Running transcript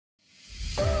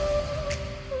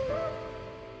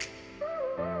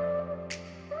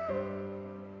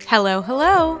Hello,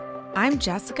 hello. I'm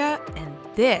Jessica, and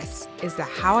this is the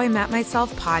How I Met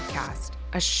Myself podcast,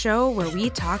 a show where we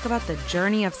talk about the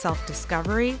journey of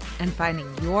self-discovery and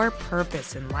finding your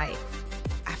purpose in life.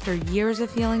 After years of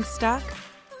feeling stuck,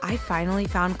 I finally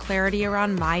found clarity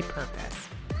around my purpose.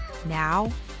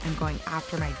 Now, I'm going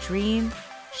after my dream,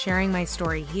 sharing my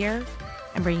story here,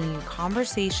 and bringing you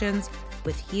conversations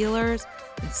with healers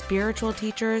and spiritual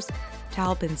teachers to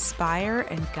help inspire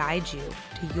and guide you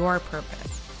to your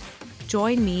purpose.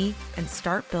 Join me and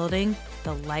start building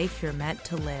the life you're meant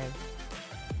to live.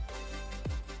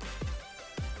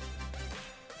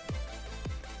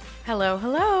 Hello,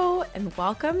 hello, and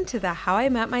welcome to the How I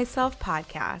Met Myself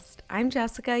podcast. I'm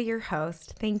Jessica, your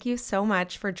host. Thank you so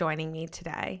much for joining me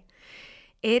today.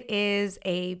 It is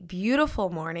a beautiful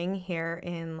morning here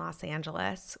in Los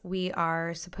Angeles. We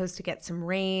are supposed to get some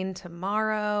rain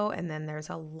tomorrow, and then there's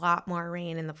a lot more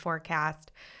rain in the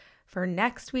forecast for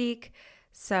next week.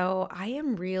 So I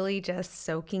am really just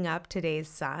soaking up today's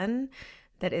sun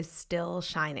that is still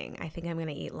shining. I think I'm going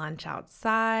to eat lunch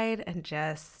outside and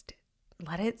just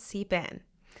let it seep in.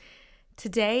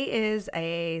 Today is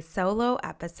a solo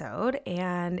episode,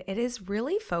 and it is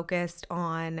really focused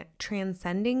on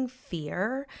transcending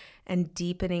fear and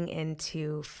deepening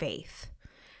into faith.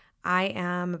 I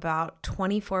am about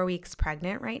 24 weeks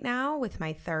pregnant right now with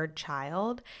my third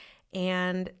child,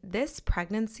 and this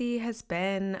pregnancy has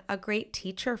been a great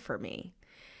teacher for me.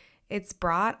 It's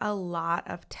brought a lot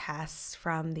of tests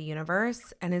from the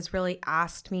universe and has really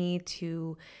asked me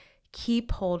to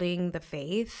keep holding the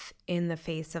faith in the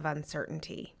face of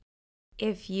uncertainty.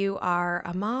 If you are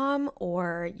a mom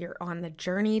or you're on the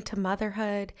journey to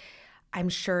motherhood, I'm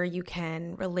sure you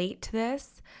can relate to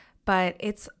this, but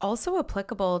it's also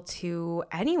applicable to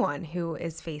anyone who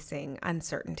is facing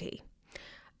uncertainty.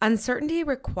 Uncertainty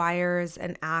requires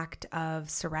an act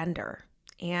of surrender,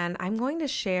 and I'm going to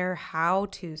share how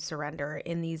to surrender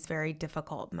in these very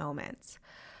difficult moments.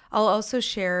 I'll also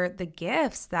share the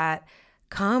gifts that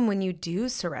come when you do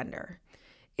surrender.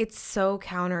 It's so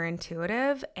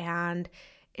counterintuitive, and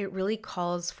it really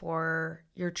calls for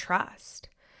your trust.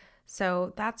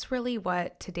 So that's really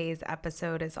what today's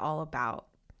episode is all about.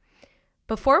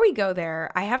 Before we go there,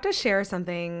 I have to share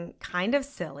something kind of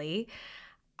silly.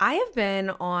 I have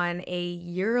been on a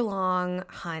year-long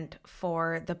hunt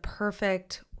for the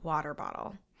perfect water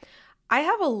bottle. I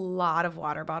have a lot of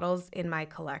water bottles in my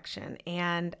collection,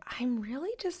 and I'm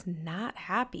really just not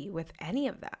happy with any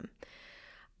of them.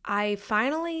 I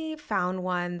finally found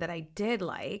one that I did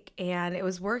like, and it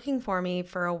was working for me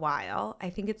for a while. I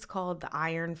think it's called the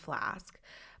Iron Flask,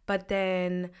 but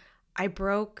then I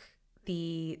broke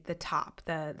the top,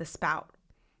 the spout.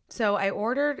 So I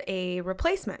ordered a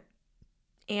replacement.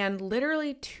 And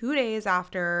literally 2 days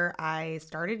after I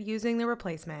started using the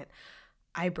replacement,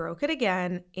 I broke it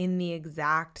again in the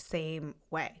exact same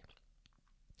way.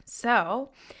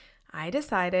 So I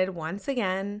decided once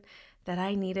again that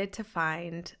I needed to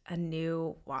find a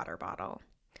new water bottle.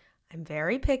 I'm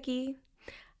very picky.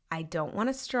 I don't want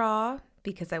a straw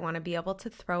because I want to be able to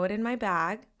throw it in my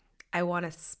bag. I want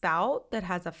a spout that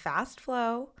has a fast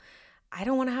flow. I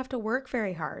don't want to have to work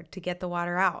very hard to get the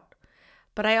water out.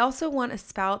 But I also want a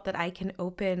spout that I can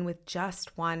open with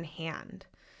just one hand.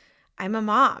 I'm a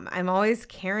mom. I'm always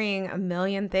carrying a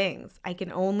million things. I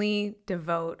can only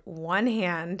devote one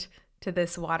hand to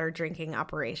this water drinking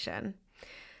operation.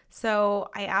 So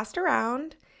I asked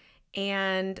around,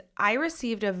 and I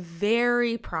received a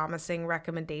very promising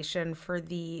recommendation for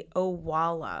the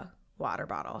Owala water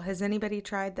bottle. Has anybody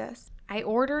tried this? I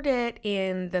ordered it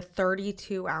in the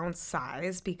 32-ounce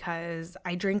size because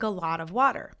I drink a lot of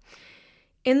water.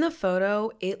 In the photo,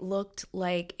 it looked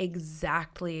like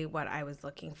exactly what I was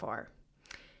looking for.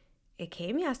 It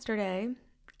came yesterday,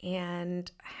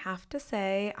 and I have to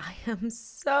say, I am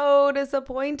so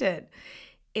disappointed.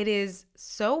 It is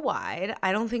so wide,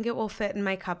 I don't think it will fit in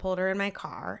my cup holder in my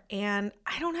car, and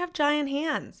I don't have giant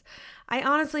hands. I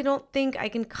honestly don't think I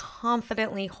can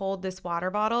confidently hold this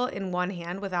water bottle in one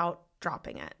hand without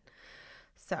dropping it.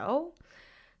 So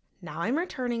now I'm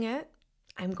returning it.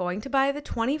 I'm going to buy the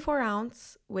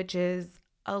 24-ounce, which is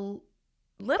a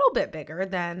little bit bigger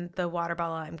than the water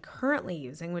bottle I'm currently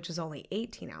using, which is only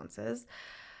 18 ounces,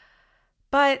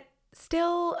 but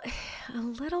still a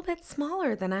little bit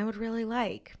smaller than I would really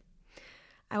like.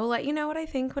 I will let you know what I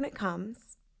think when it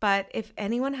comes, but if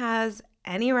anyone has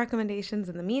any recommendations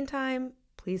in the meantime,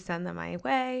 please send them my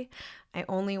way. I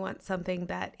only want something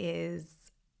that is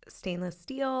stainless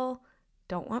steel,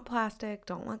 don't want plastic,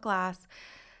 don't want glass.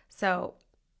 So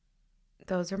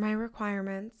those are my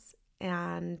requirements.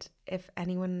 And if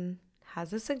anyone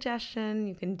has a suggestion,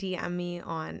 you can DM me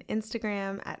on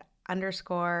Instagram at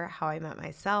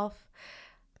 _how_I_met_myself.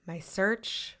 My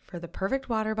search for the perfect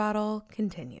water bottle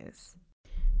continues.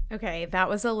 Okay, that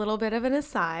was a little bit of an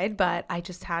aside, but I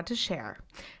just had to share.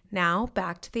 Now,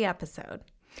 back to the episode.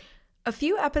 A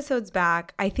few episodes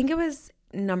back, I think it was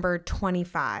number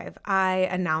 25, I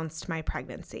announced my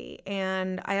pregnancy,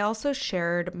 and I also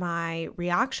shared my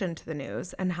reaction to the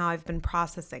news and how I've been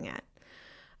processing it.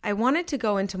 I wanted to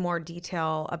go into more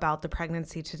detail about the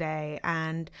pregnancy today,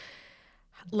 and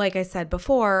like I said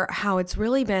before, how it's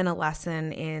really been a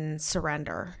lesson in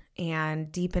surrender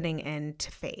and deepening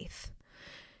into faith.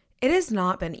 It has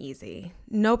not been easy.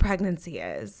 No pregnancy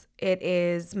is. It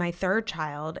is my third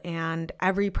child, and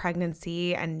every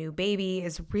pregnancy and new baby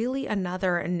is really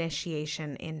another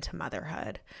initiation into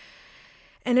motherhood.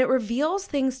 And it reveals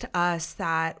things to us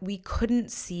that we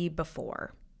couldn't see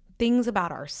before. Things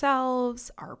about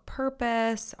ourselves, our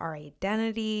purpose, our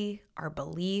identity, our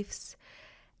beliefs.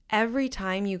 Every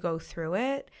time you go through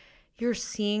it, you're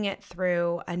seeing it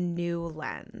through a new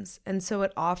lens. And so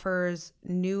it offers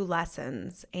new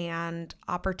lessons and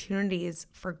opportunities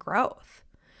for growth.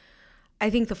 I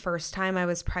think the first time I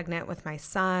was pregnant with my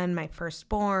son, my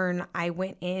firstborn, I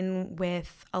went in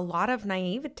with a lot of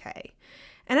naivete.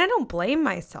 And I don't blame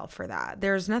myself for that.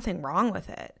 There's nothing wrong with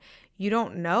it. You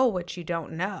don't know what you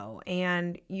don't know.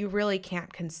 And you really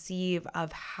can't conceive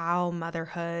of how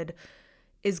motherhood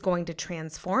is going to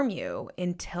transform you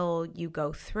until you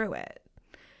go through it.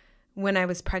 When I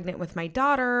was pregnant with my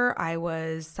daughter, I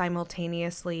was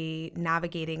simultaneously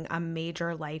navigating a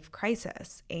major life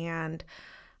crisis, and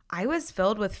I was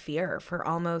filled with fear for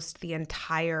almost the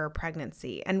entire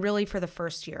pregnancy and really for the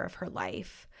first year of her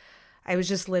life. I was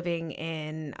just living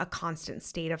in a constant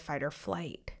state of fight or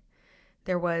flight.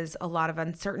 There was a lot of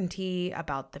uncertainty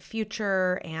about the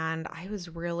future, and I was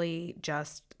really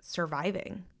just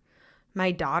surviving.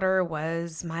 My daughter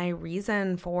was my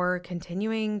reason for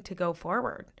continuing to go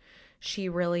forward. She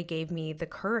really gave me the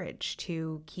courage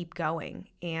to keep going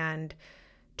and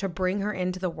to bring her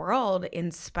into the world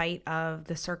in spite of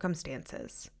the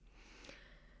circumstances.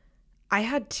 I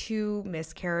had 2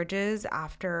 miscarriages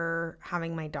after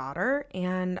having my daughter,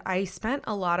 and I spent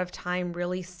a lot of time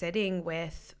really sitting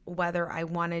with whether I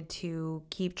wanted to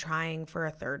keep trying for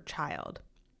a third child.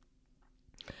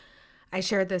 I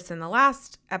shared this in the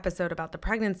last episode about the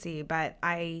pregnancy, but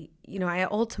I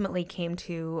ultimately came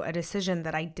to a decision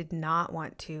that I did not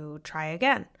want to try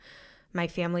again. My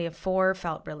family of 4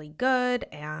 felt really good,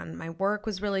 and my work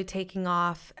was really taking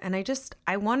off, and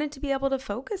I wanted to be able to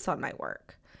focus on my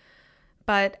work.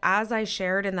 But as I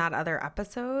shared in that other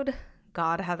episode,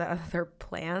 God had other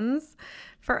plans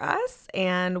for us,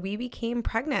 and we became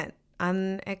pregnant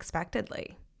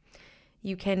unexpectedly.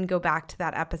 You can go back to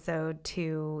that episode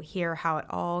to hear how it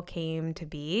all came to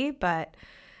be, but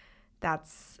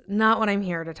that's not what I'm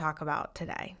here to talk about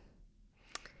today.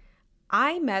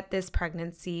 I met this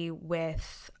pregnancy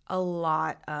with a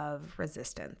lot of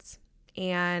resistance,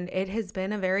 and it has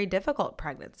been a very difficult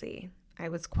pregnancy. I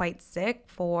was quite sick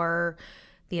for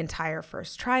the entire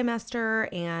first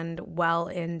trimester and well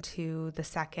into the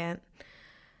second.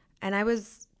 And I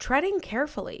was treading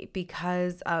carefully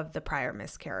because of the prior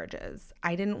miscarriages.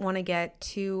 I didn't want to get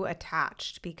too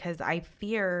attached because I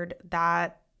feared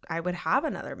that I would have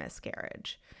another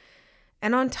miscarriage.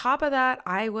 And on top of that,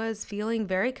 I was feeling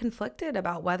very conflicted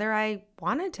about whether I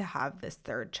wanted to have this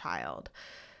third child.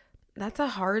 That's a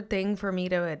hard thing for me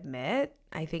to admit,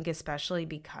 I think especially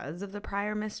because of the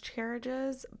prior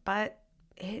miscarriages, but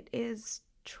it is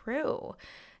true.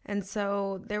 And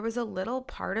so there was a little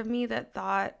part of me that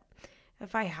thought,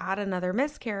 if I had another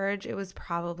miscarriage, it was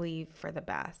probably for the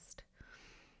best.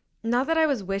 Not that I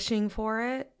was wishing for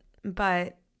it,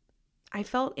 but I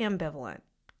felt ambivalent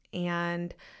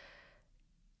and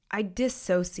I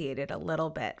dissociated a little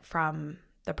bit from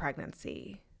the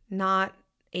pregnancy, not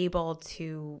able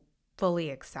to fully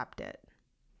accept it.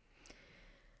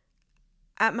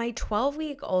 At my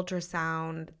 12-week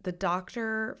ultrasound, the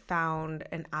doctor found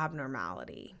an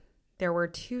abnormality. There were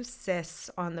 2 cysts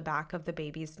on the back of the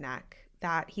baby's neck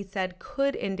that he said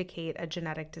could indicate a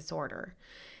genetic disorder,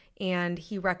 and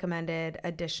he recommended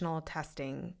additional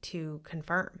testing to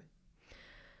confirm.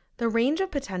 The range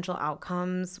of potential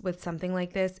outcomes with something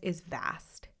like this is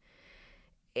vast.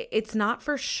 It's not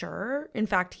for sure. In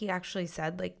fact, he actually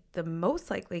said the most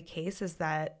likely case is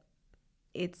that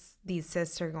these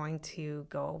cysts are going to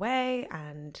go away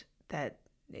and that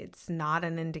it's not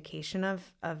an indication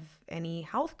of any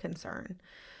health concern.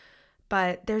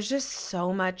 But there's just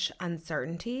so much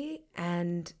uncertainty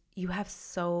and you have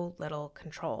so little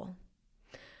control.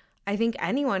 I think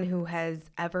anyone who has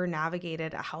ever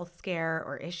navigated a health scare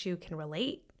or issue can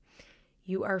relate.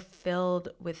 you are filled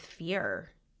with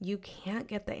fear. You can't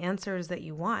get the answers that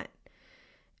you want,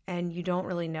 and you don't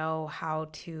really know how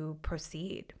to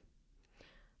proceed.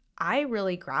 I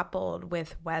really grappled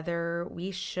with whether we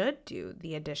should do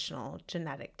the additional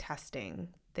genetic testing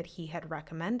that he had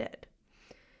recommended.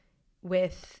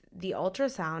 With the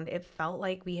ultrasound, it felt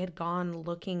like we had gone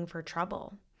looking for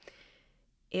trouble.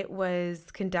 It was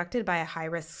conducted by a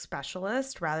high-risk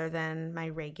specialist rather than my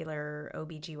regular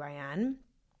OBGYN.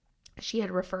 She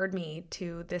had referred me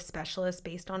to this specialist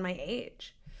based on my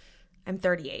age. I'm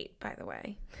 38, by the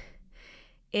way.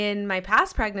 In my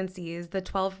past pregnancies, the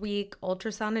 12-week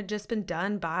ultrasound had just been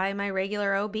done by my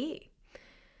regular OB.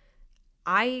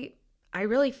 I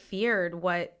really feared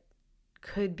what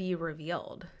could be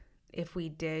revealed if we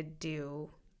did do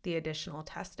the additional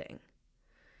testing.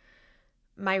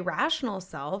 My rational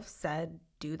self said,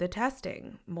 do the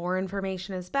testing. More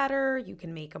information is better. You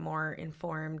can make a more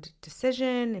informed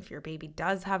decision. If your baby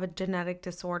does have a genetic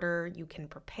disorder, you can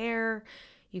prepare.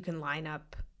 You can line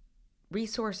up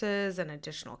resources and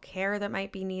additional care that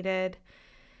might be needed.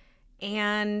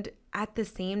 And at the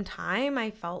same time, I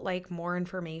felt like more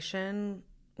information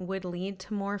would lead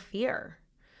to more fear.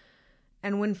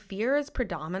 And when fear is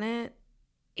predominant,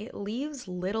 it leaves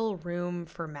little room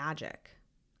for magic,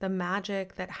 the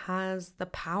magic that has the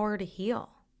power to heal.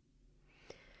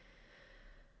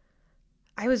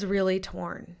 I was really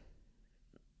torn.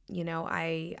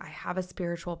 I have a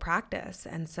spiritual practice.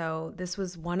 And so this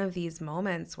was one of these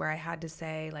moments where I had to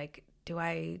say, like, do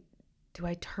I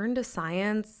turn to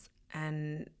science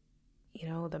and,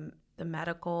 the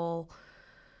medical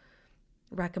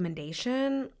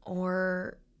recommendation,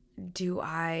 or do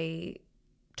I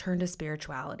turn to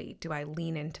spirituality? Do I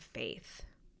lean into faith?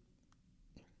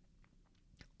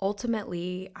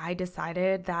 Ultimately, I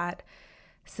decided that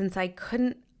since I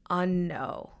couldn't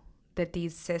unknow that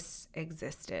these cysts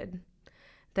existed,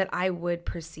 that I would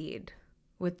proceed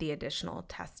with the additional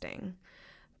testing,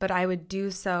 but I would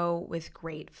do so with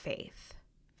great faith.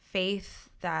 Faith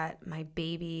that my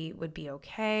baby would be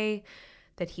okay,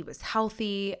 that he was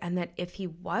healthy, and that if he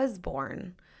was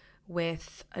born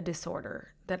with a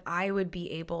disorder, that I would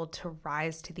be able to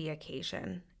rise to the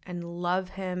occasion and love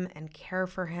him and care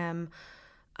for him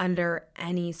under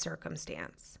any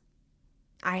circumstance.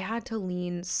 I had to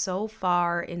lean so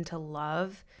far into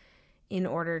love in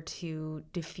order to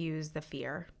diffuse the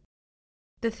fear.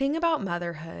 The thing about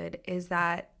motherhood is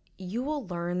that you will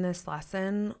learn this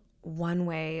lesson one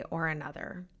way or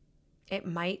another. It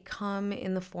might come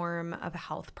in the form of a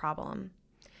health problem.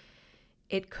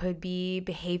 It could be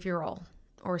behavioral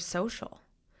or social.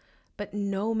 But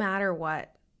no matter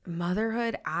what,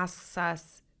 motherhood asks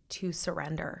us to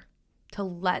surrender, to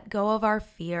let go of our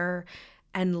fear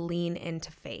and lean into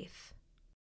faith.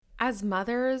 As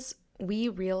mothers, we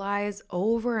realize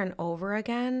over and over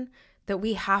again that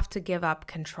we have to give up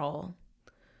control.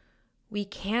 We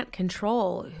can't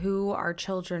control who our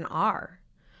children are.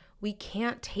 We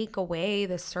can't take away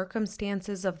the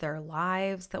circumstances of their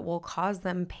lives that will cause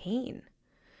them pain.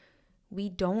 We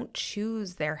don't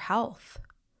choose their health.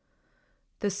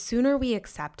 The sooner we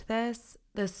accept this,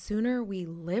 the sooner we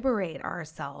liberate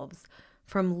ourselves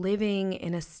from living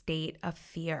in a state of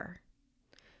fear.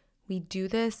 We do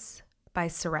this by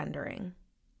surrendering,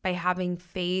 by having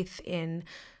faith in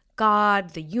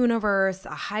God, the universe, a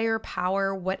higher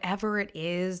power, whatever it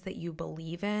is that you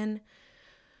believe in.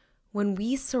 When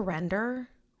we surrender,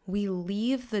 we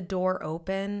leave the door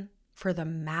open for the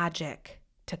magic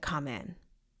to come in.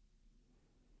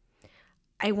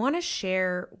 I want to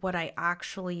share what I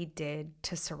actually did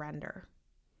to surrender.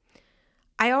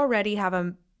 I already have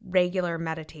a regular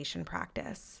meditation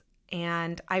practice,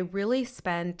 and I really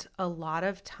spent a lot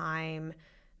of time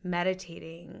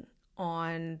meditating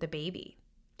on the baby,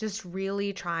 just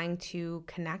really trying to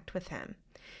connect with him.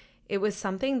 It was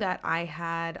something that I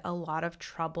had a lot of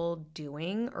trouble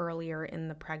doing earlier in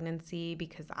the pregnancy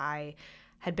because I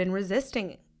had been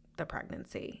resisting the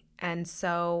pregnancy. And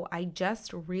so I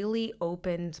just really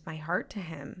opened my heart to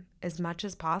him as much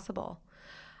as possible.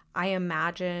 I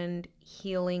imagined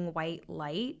healing white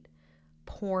light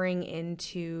pouring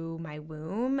into my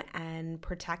womb and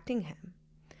protecting him.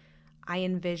 I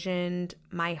envisioned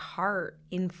my heart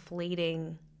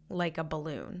inflating like a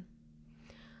balloon.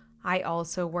 I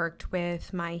also worked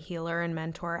with my healer and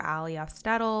mentor, Ali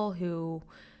Afstettel, who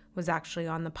was actually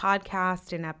on the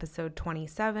podcast in episode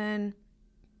 27.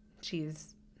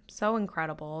 She's so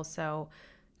incredible. So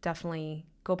definitely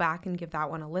go back and give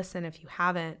that one a listen if you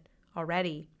haven't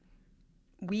already.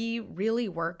 We really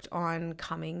worked on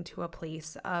coming to a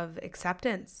place of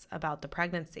acceptance about the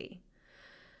pregnancy.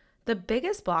 The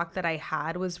biggest block that I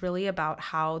had was really about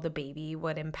how the baby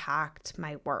would impact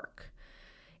my work.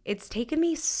 It's taken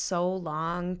me so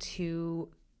long to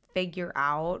figure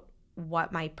out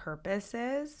what my purpose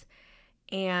is,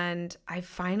 and I've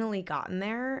finally gotten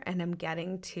there and I'm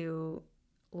getting to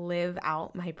live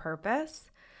out my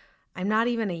purpose. I'm not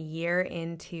even a year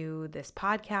into this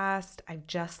podcast. I've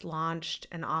just launched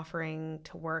an offering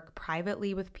to work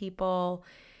privately with people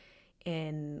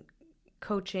in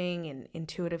coaching and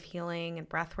intuitive healing and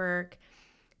breath work.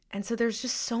 And so there's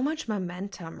just so much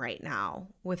momentum right now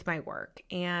with my work,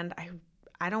 and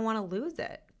I don't want to lose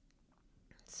it.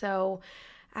 So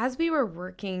as we were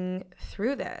working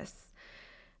through this,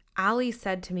 Allie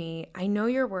said to me, I know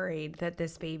you're worried that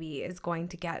this baby is going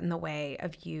to get in the way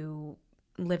of you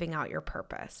living out your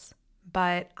purpose,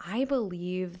 but I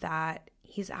believe that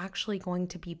he's actually going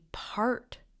to be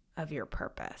part of your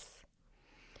purpose.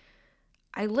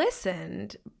 I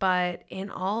listened, but in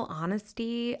all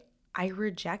honesty, I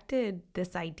rejected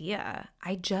this idea.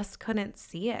 I just couldn't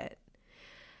see it.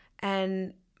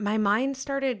 And my mind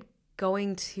started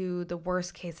going to the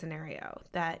worst case scenario,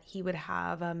 that he would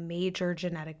have a major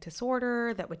genetic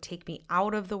disorder that would take me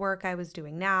out of the work I was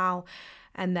doing now,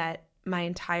 and that my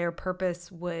entire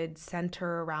purpose would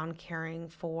center around caring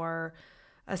for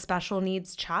a special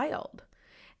needs child.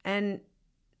 And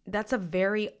that's a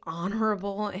very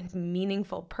honorable and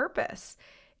meaningful purpose.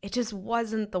 It just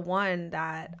wasn't the one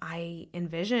that I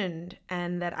envisioned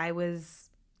and that I was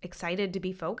excited to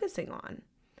be focusing on.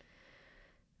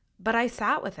 But I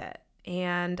sat with it,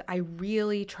 and I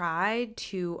really tried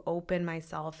to open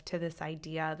myself to this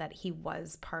idea that he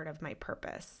was part of my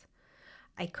purpose.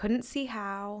 I couldn't see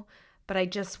how, but I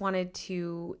just wanted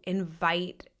to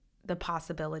invite the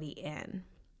possibility in.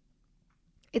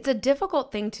 It's a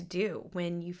difficult thing to do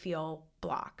when you feel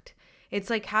blocked. It's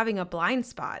like having a blind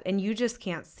spot and you just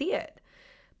can't see it,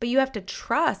 but you have to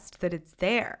trust that it's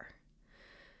there.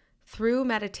 Through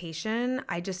meditation,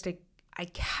 I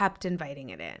kept inviting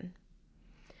it in.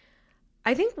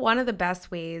 I think one of the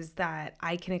best ways that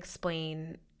I can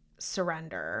explain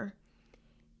surrender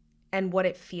and what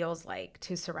it feels like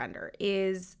to surrender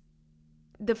is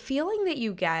the feeling that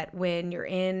you get when you're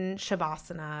in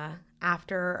Shavasana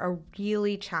after a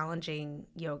really challenging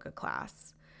yoga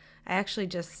class. I actually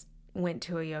just went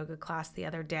to a yoga class the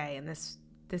other day, and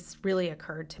this really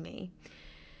occurred to me.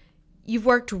 You've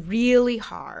worked really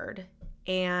hard,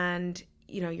 and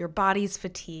your body's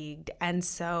fatigued, and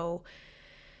so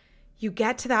you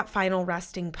get to that final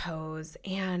resting pose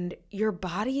and your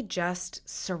body just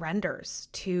surrenders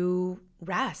to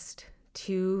rest,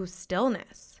 to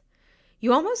stillness.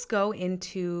 You almost go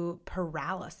into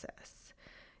paralysis.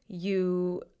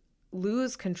 You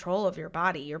lose control of your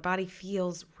body. Your body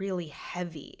feels really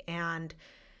heavy, and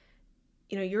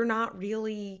you're not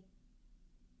really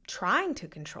trying to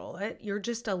control it. You're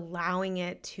just allowing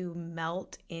it to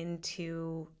melt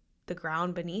into the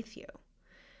ground beneath you.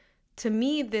 To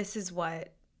me, this is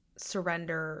what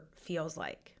surrender feels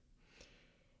like.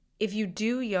 If you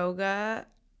do yoga,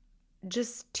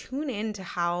 just tune into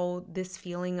how this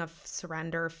feeling of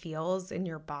surrender feels in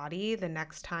your body the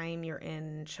next time you're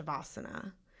in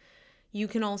Shavasana. You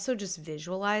can also just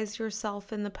visualize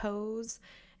yourself in the pose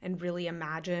and really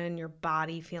imagine your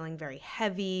body feeling very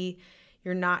heavy.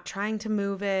 You're not trying to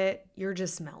move it, you're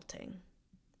just melting.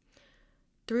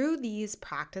 Through these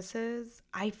practices,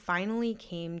 I finally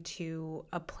came to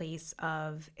a place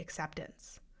of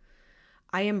acceptance.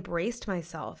 I embraced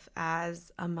myself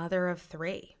as a mother of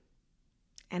 3.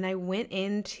 And I went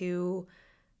into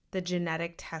the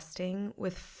genetic testing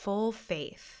with full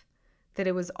faith that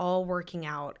it was all working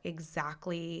out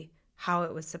exactly how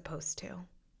it was supposed to.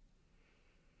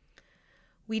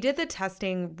 We did the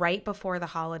testing right before the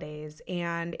holidays,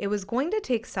 and it was going to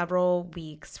take several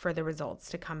weeks for the results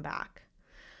to come back.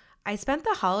 I spent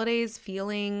the holidays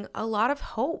feeling a lot of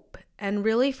hope, and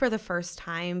really for the first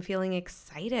time feeling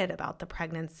excited about the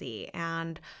pregnancy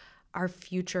and our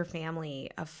future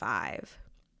family of 5.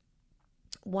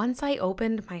 Once I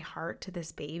opened my heart to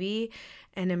this baby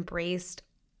and embraced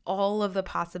all of the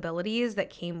possibilities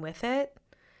that came with it,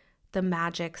 the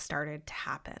magic started to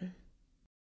happen.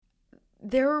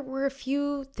 There were a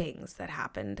few things that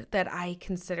happened that I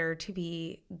consider to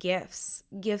be gifts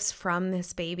from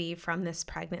this baby, from this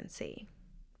pregnancy.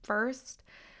 First,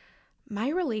 my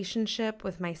relationship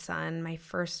with my son, my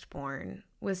firstborn,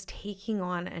 was taking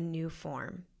on a new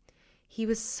form. He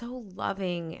was so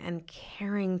loving and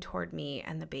caring toward me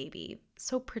and the baby,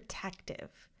 so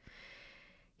protective.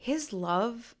 His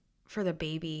love for the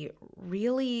baby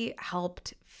really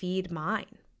helped feed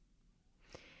mine.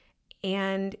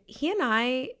 And he and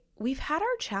I, we've had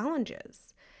our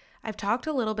challenges. I've talked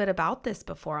a little bit about this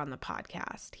before on the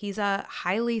podcast. He's a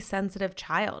highly sensitive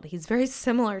child. He's very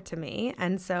similar to me,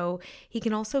 and so he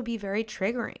can also be very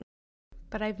triggering.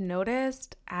 But I've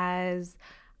noticed as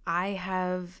I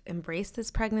have embraced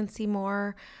this pregnancy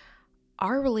more,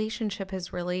 our relationship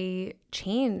has really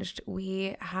changed.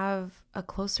 We have a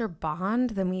closer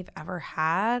bond than we've ever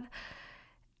had.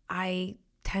 I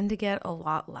tend to get a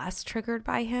lot less triggered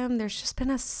by him. There's just been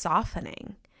a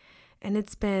softening, and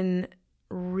it's been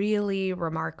really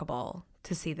remarkable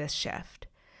to see this shift.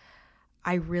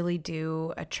 I really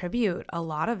do attribute a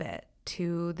lot of it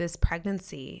to this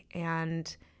pregnancy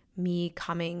and me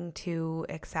coming to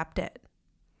accept it.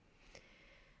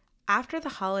 After the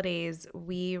holidays,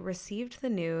 we received the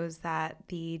news that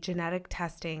the genetic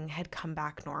testing had come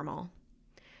back normal.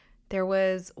 There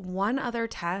was one other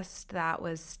test that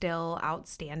was still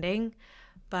outstanding,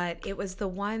 but it was the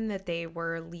one that they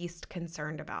were least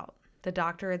concerned about. The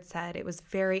doctor had said it was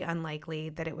very unlikely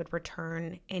that it would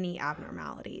return any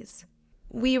abnormalities.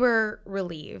 We were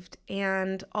relieved,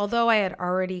 and although I had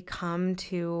already come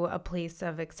to a place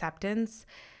of acceptance,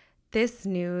 this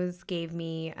news gave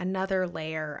me another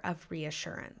layer of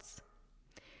reassurance.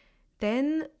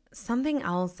 Then something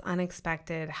else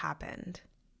unexpected happened.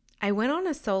 I went on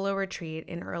a solo retreat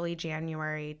in early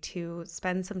January to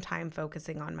spend some time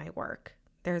focusing on my work.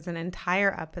 There's an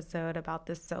entire episode about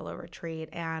this solo retreat,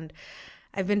 and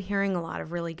I've been hearing a lot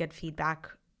of really good feedback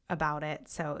about it.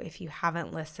 So if you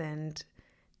haven't listened,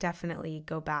 definitely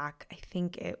go back. I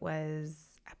think it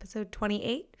was episode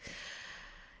 28.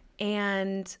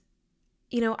 And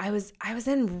I was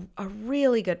in a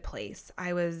really good place.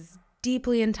 I was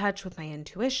deeply in touch with my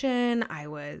intuition. I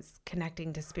was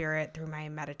connecting to spirit through my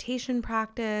meditation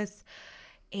practice,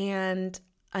 and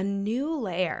a new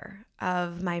layer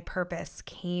of my purpose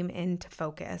came into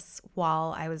focus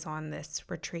while I was on this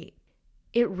retreat.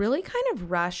 It really kind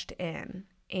of rushed in,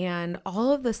 and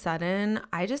all of a sudden,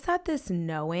 I just had this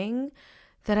knowing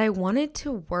that I wanted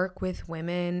to work with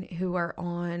women who are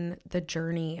on the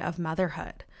journey of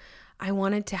motherhood. I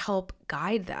wanted to help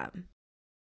guide them.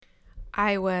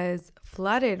 I was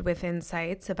flooded with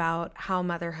insights about how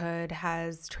motherhood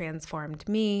has transformed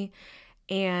me,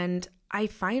 and I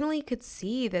finally could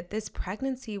see that this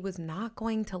pregnancy was not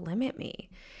going to limit me.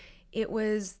 It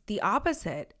was the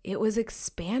opposite. It was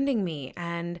expanding me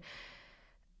and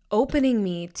opening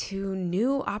me to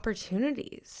new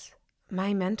opportunities.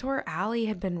 My mentor, Allie,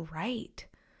 had been right.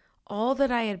 All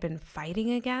that I had been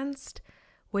fighting against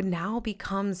would now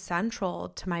become central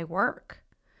to my work.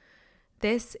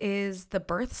 This is the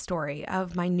birth story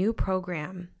of my new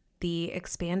program, the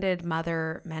Expanded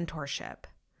Mother Mentorship.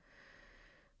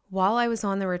 While I was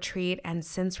on the retreat and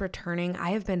since returning,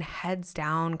 I have been heads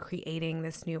down creating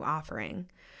this new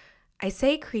offering. I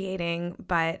say creating,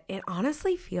 but it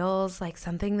honestly feels like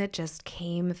something that just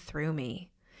came through me.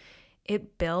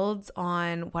 It builds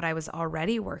on what I was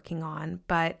already working on,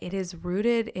 but it is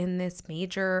rooted in this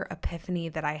major epiphany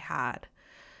that I had,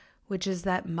 which is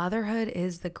that motherhood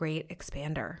is the great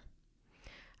expander.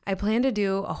 I plan to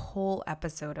do a whole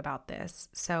episode about this,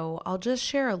 so I'll just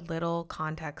share a little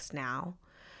context now.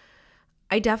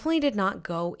 I definitely did not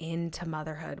go into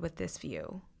motherhood with this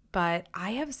view, but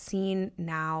I have seen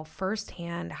now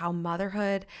firsthand how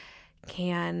motherhood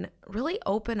can really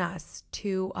open us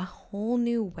to a whole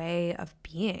new way of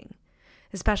being,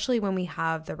 especially when we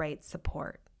have the right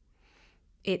support.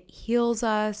 It heals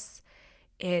us,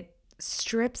 it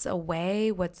strips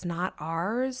away what's not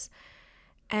ours,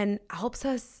 and helps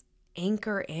us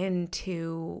anchor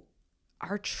into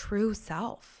our true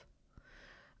self.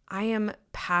 I am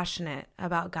passionate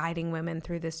about guiding women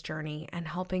through this journey and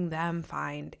helping them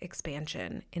find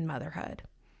expansion in motherhood.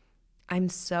 I'm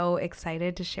so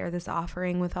excited to share this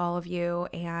offering with all of you,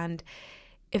 and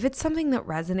if it's something that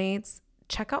resonates,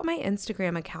 check out my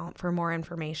Instagram account for more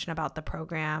information about the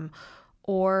program,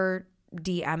 or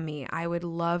DM me. I would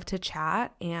love to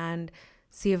chat and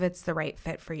see if it's the right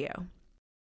fit for you.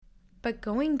 But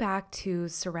going back to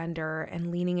surrender and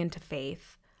leaning into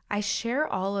faith, I share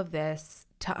all of this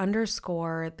to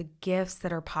underscore the gifts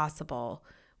that are possible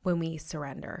when we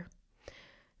surrender.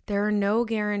 There are no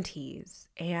guarantees,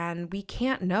 and we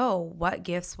can't know what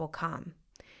gifts will come.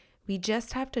 We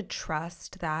just have to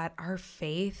trust that our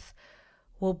faith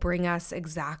will bring us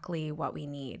exactly what we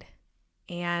need,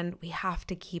 and we have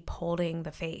to keep holding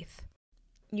the faith.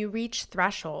 You reach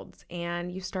thresholds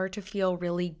and you start to feel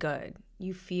really good.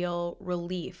 You feel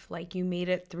relief, like you made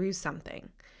it through something.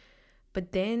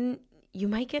 But then you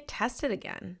might get tested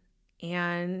again,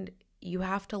 and you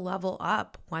have to level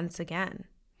up once again.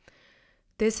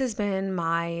 This has been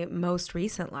my most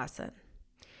recent lesson.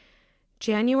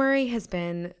 January has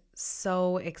been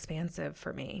so expansive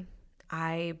for me.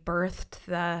 I birthed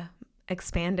the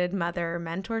expanded mother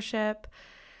mentorship.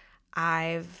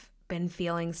 I've been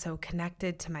feeling so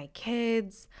connected to my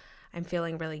kids. I'm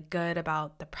feeling really good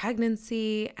about the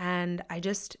pregnancy, and I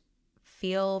just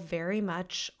feel very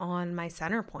much on my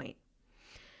center point.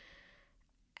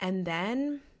 And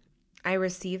then I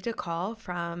received a call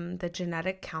from the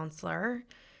genetic counselor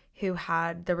who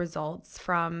had the results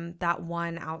from that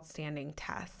one outstanding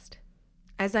test.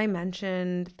 As I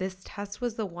mentioned, this test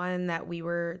was the one that we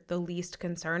were the least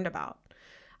concerned about.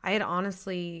 I had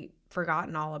honestly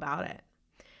forgotten all about it.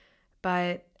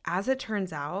 But as it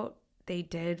turns out, they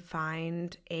did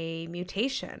find a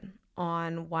mutation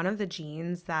on one of the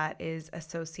genes that is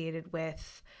associated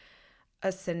with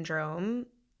a syndrome,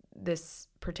 this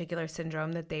particular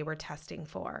syndrome that they were testing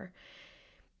for.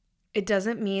 It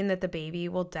doesn't mean that the baby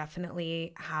will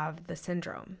definitely have the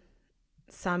syndrome.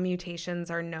 Some mutations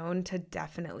are known to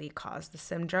definitely cause the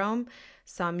syndrome.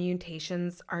 Some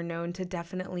mutations are known to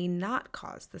definitely not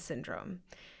cause the syndrome.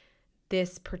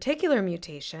 This particular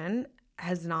mutation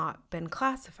has not been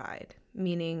classified,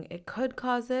 meaning it could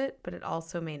cause it, but it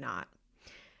also may not.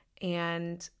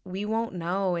 And we won't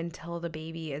know until the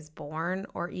baby is born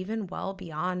or even well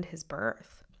beyond his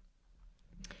birth.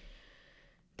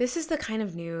 This is the kind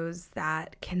of news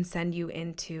that can send you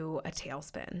into a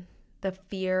tailspin. The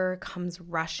fear comes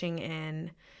rushing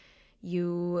in.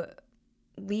 You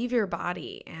leave your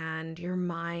body and your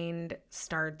mind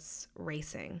starts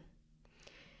racing.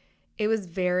 It was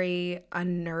very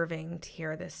unnerving to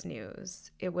hear this news.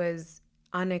 It was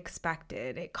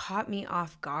unexpected. It caught me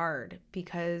off guard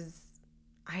because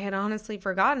I had honestly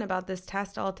forgotten about this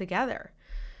test altogether.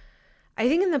 I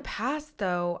think in the past,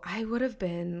 though, I would have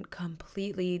been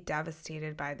completely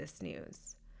devastated by this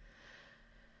news.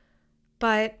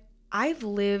 But I've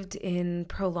lived in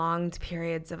prolonged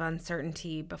periods of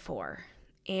uncertainty before,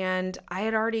 and I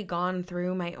had already gone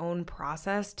through my own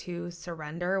process to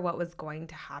surrender what was going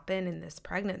to happen in this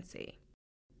pregnancy.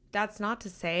 That's not to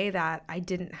say that I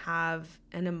didn't have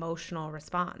an emotional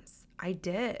response. I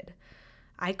did.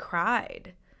 I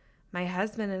cried. My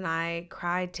husband and I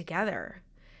cried together.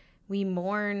 We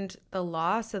mourned the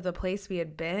loss of the place we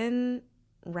had been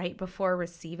right before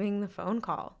receiving the phone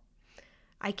call.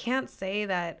 I can't say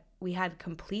that we had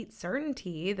complete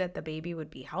certainty that the baby would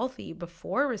be healthy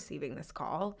before receiving this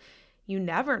call. You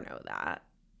never know that.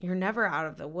 You're never out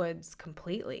of the woods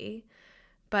completely.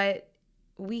 But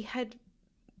we had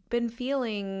been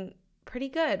feeling pretty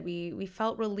good. We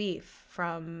felt relief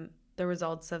from the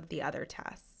results of the other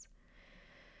tests.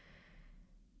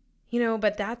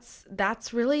 But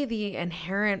that's really the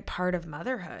inherent part of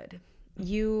motherhood.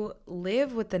 You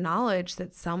live with the knowledge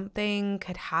that something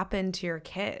could happen to your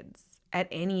kids at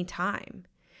any time.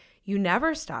 You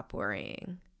never stop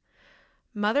worrying.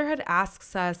 Motherhood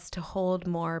asks us to hold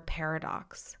more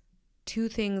paradox. Two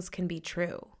things can be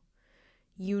true.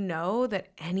 You know that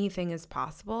anything is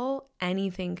possible,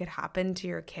 anything could happen to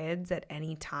your kids at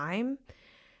any time,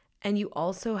 and you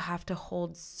also have to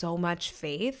hold so much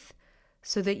faith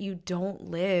so that you don't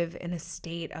live in a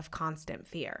state of constant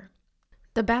fear.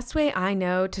 The best way I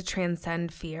know to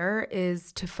transcend fear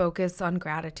is to focus on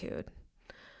gratitude.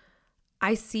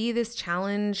 I see this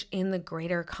challenge in the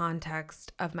greater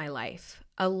context of my life,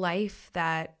 a life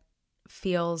that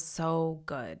feels so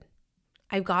good.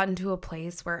 I've gotten to a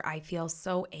place where I feel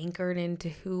so anchored into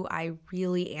who I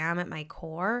really am at my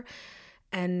core,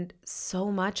 and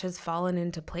so much has fallen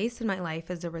into place in my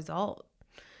life as a result.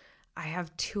 I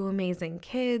have two amazing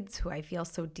kids who I feel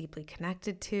so deeply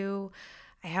connected to.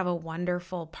 I have a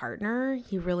wonderful partner.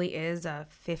 He really is a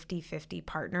 50-50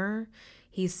 partner.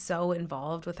 He's so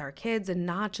involved with our kids, and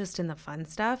not just in the fun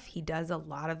stuff. He does a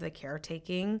lot of the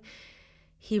caretaking.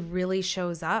 He really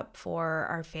shows up for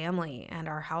our family and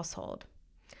our household.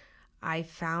 I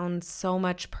found so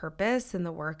much purpose in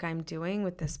the work I'm doing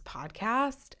with this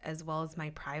podcast, as well as my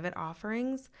private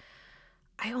offerings.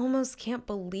 I almost can't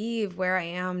believe where I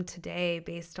am today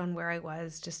based on where I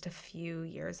was just a few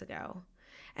years ago.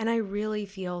 And I really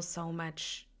feel so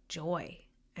much joy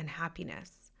and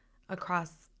happiness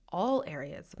across all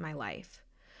areas of my life.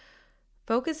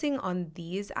 Focusing on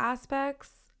these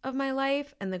aspects of my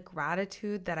life and the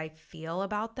gratitude that I feel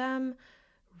about them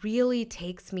really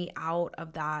takes me out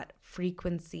of that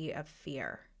frequency of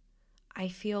fear. I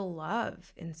feel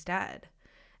love instead.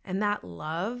 And that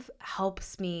love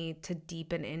helps me to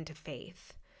deepen into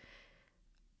faith.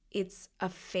 It's a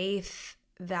faith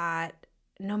that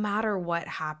no matter what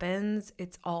happens,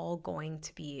 it's all going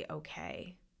to be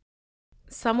okay.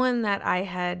 Someone that I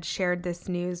had shared this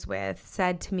news with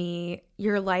said to me,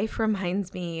 "Your life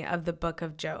reminds me of the book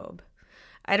of Job."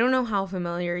 I don't know how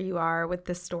familiar you are with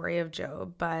the story of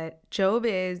Job, but Job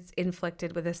is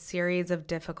inflicted with a series of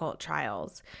difficult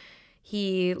trials.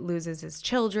 He loses his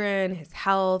children, his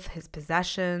health, his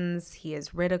possessions. He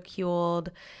is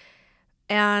ridiculed.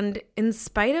 And in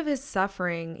spite of his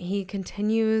suffering, he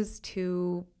continues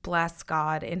to bless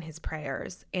God in his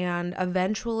prayers. And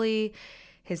eventually,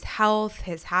 his health,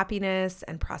 his happiness,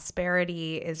 and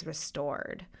prosperity is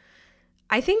restored.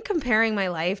 I think comparing my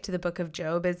life to the book of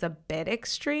Job is a bit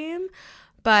extreme,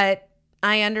 but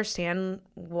I understand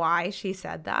why she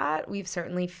said that. We've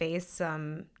certainly faced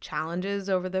some challenges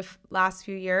over the last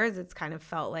few years. It's kind of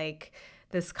felt like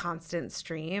this constant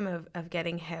stream of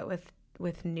getting hit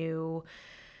with new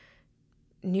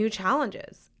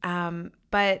challenges.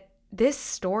 But this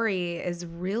story is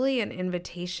really an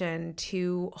invitation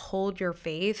to hold your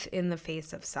faith in the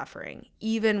face of suffering,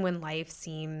 even when life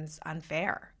seems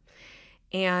unfair.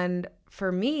 And for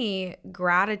me,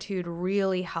 gratitude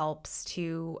really helps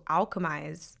to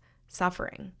alchemize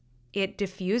suffering. It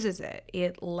diffuses it,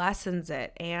 it lessens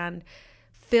it, and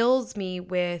fills me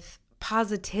with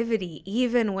positivity,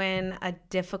 even when a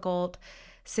difficult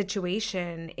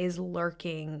situation is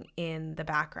lurking in the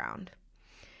background.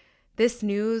 This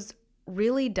news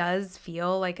really does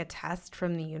feel like a test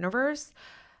from the universe,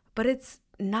 but it's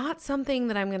not something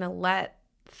that I'm going to let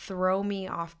throw me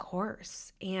off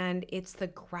course. And it's the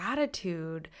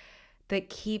gratitude that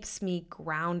keeps me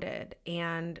grounded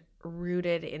and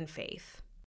rooted in faith.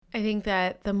 I think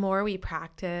that the more we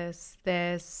practice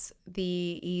this,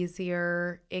 the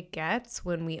easier it gets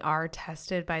when we are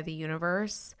tested by the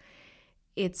universe.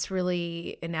 It's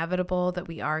really inevitable that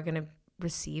we are going to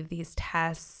receive these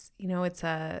tests. You know, it's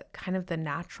a kind of the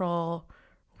natural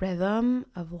rhythm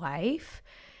of life.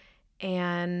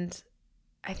 And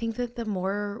I think that the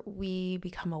more we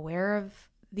become aware of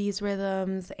these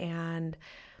rhythms and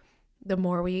the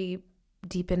more we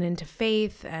deepen into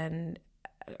faith and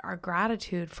our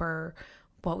gratitude for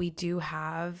what we do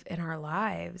have in our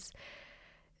lives,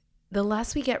 the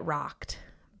less we get rocked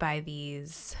by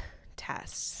these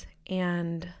tests.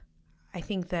 And I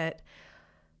think that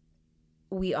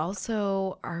we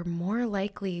also are more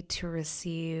likely to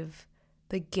receive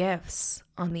the gifts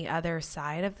on the other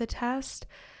side of the test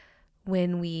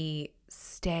when we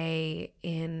stay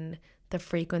in the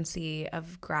frequency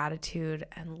of gratitude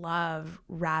and love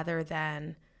rather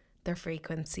than the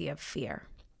frequency of fear.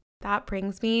 That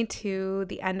brings me to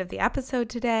the end of the episode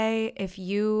today. If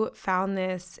you found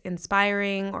this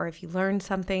inspiring or if you learned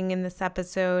something in this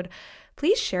episode,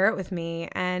 please share it with me.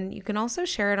 And you can also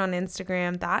share it on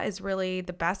Instagram. That is really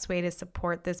the best way to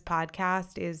support this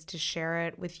podcast, is to share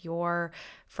it with your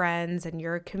friends and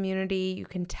your community. You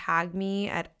can tag me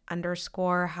at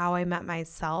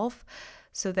 _HowIMetMyself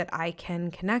so that I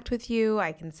can connect with you.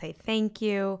 I can say thank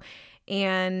you.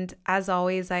 And as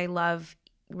always, I love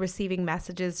receiving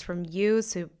messages from you.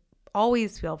 So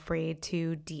always feel free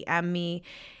to DM me.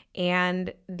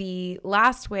 And the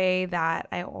last way that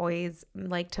I always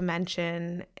like to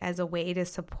mention as a way to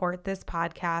support this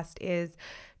podcast is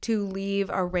to leave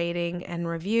a rating and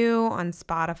review on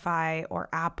Spotify or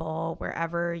Apple,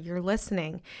 wherever you're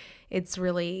listening. It's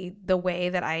really the way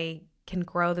that I can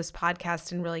grow this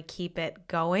podcast and really keep it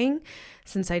going,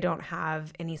 since I don't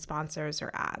have any sponsors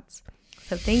or ads.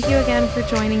 So thank you again for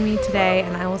joining me today,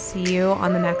 and I will see you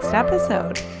on the next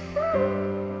episode.